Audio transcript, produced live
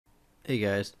Hey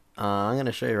guys, I'm going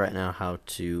to show you right now how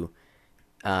to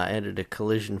edit a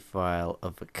collision file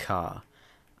of a car.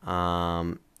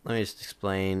 Let me just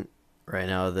explain right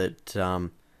now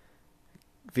that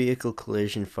vehicle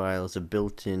collision files are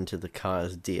built into the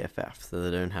car's DFF, so they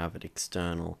don't have an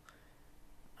external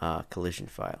collision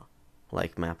file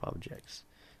like map objects.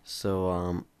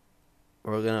 So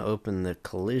we're going to open the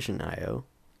collision IO,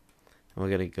 and we're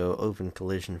going to go open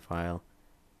collision file,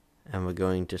 and we're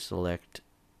going to select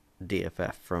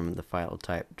DFF from the file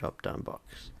type drop down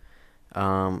box.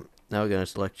 Now we're going to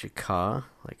select your car,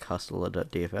 like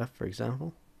hustler.dff for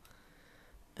example,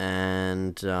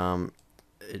 and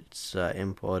it's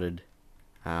imported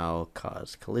our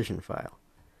car's collision file.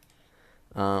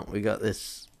 We got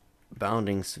this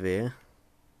bounding sphere,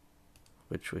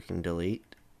 which we can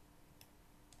delete.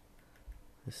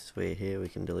 This sphere here, we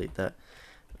can delete that.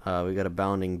 We got a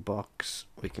bounding box,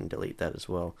 we can delete that as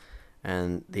well.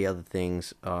 And the other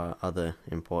things are other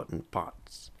important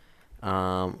parts.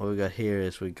 What we got here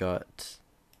is we got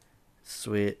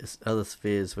other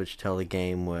spheres which tell the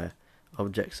game where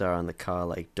objects are on the car,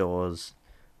 like doors,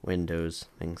 windows,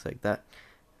 things like that.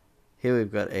 Here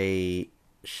we've got a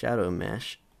shadow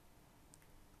mesh,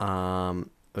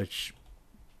 which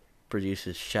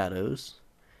produces shadows,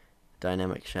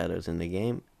 dynamic shadows in the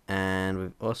game. And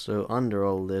we've also, under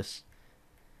all this,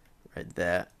 right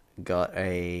there, got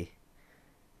a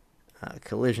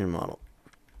collision model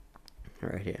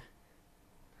right here.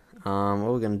 What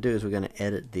we're going to do is we're going to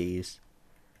edit these,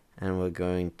 and we're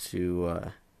going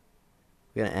to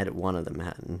edit one of them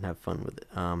and have fun with it.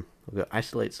 We'll go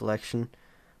isolate selection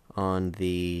on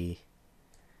the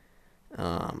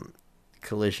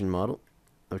collision model,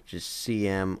 which is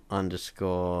CM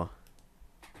underscore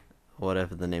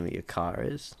whatever the name of your car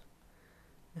is,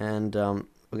 and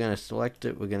we're going to select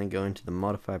it. We're going to go into the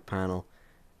modify panel.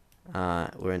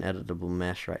 We're in editable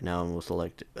mesh right now, and we'll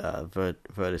select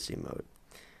vertice mode.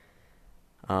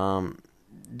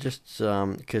 Just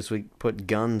because we put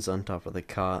guns on top of the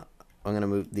car, I'm going to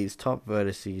move these top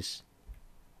vertices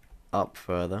up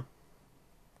further,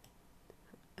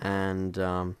 and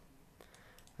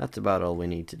that's about all we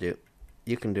need to do.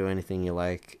 You can do anything you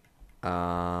like.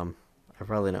 I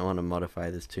probably don't want to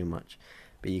modify this too much,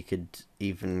 but you could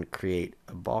even create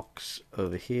a box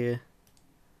over here,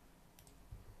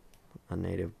 a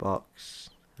native box,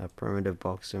 a primitive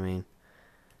box, I mean.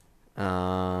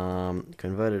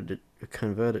 Convert it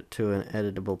to an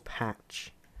editable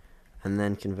patch, and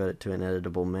then convert it to an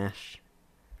editable mesh,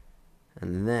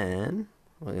 and then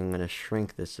I'm going to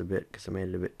shrink this a bit because I made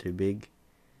it a bit too big,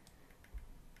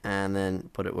 and then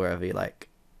put it wherever you like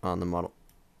on the model.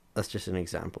 That's just an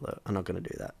example though, I'm not going to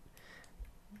do that.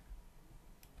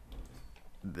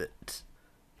 But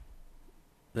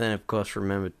then of course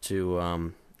remember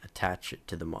to attach it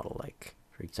to the model, like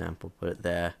for example put it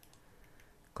there,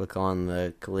 click on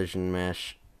the collision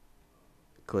mesh,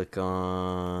 click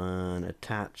on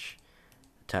attach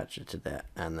it to that,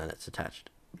 and then it's attached.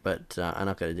 But I'm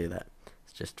not going to do that.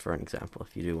 It's just for an example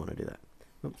if you do want to do that.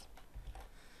 Oops.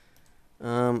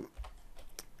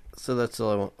 So that's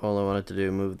all I wanted to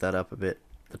do, move that up a bit,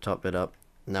 the top bit up.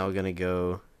 Now we're going to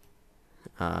go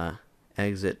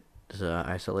exit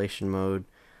isolation mode.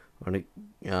 We're going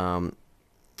to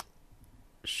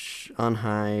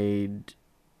unhide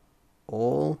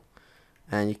all,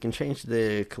 and you can change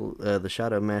the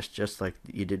shadow mesh just like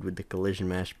you did with the collision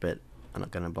mesh, but I'm not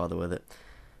going to bother with it.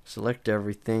 Select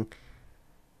everything,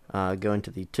 go into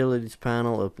the utilities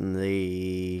panel, open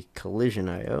the collision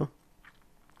IO.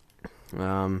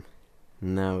 Now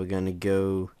we're going to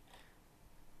go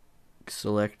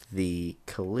select the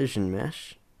collision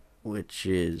mesh, which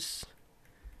is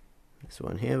this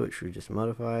one here, which we just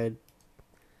modified.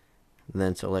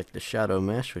 Then select the shadow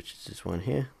mesh, which is this one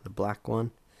here, the black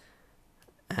one.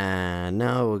 And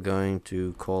now we're going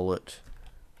to call it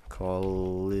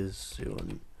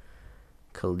collision,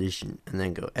 and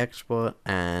then go export,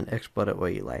 and export it where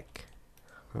you like.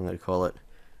 I'm going to call it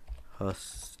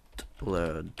hustler.col.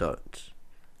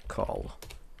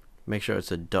 Make sure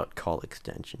it's a .col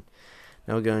extension.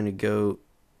 Now we're going to go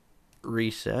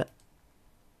reset.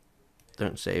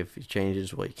 Don't save your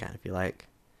changes. Well, you can if you like.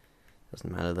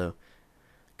 Doesn't matter though.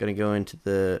 Going to go into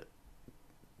the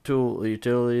tool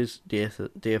utilities,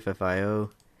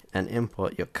 DFFIO, and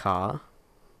import your car.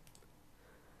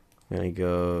 I'm going to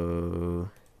go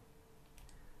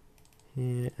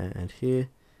here and here.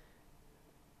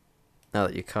 Now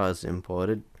that your car is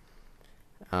imported,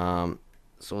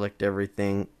 select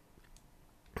everything.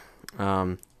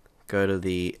 Go to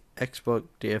the export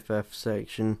DFF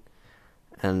section,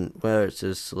 and where it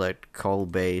says select col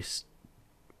base,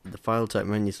 the file type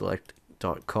menu, select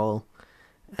 .col,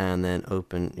 and then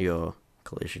open your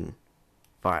collision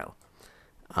file.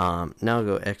 Now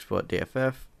go export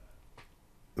DFF,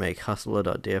 make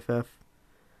hustler.dff.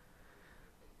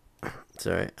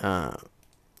 Sorry,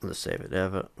 let's save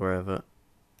it wherever,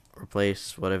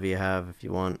 replace whatever you have if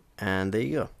you want, and there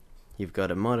you go. You've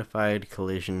got a modified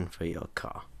collision for your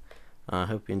car. I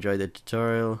hope you enjoyed the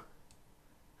tutorial.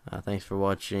 Thanks for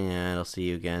watching, and I'll see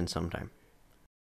you again sometime.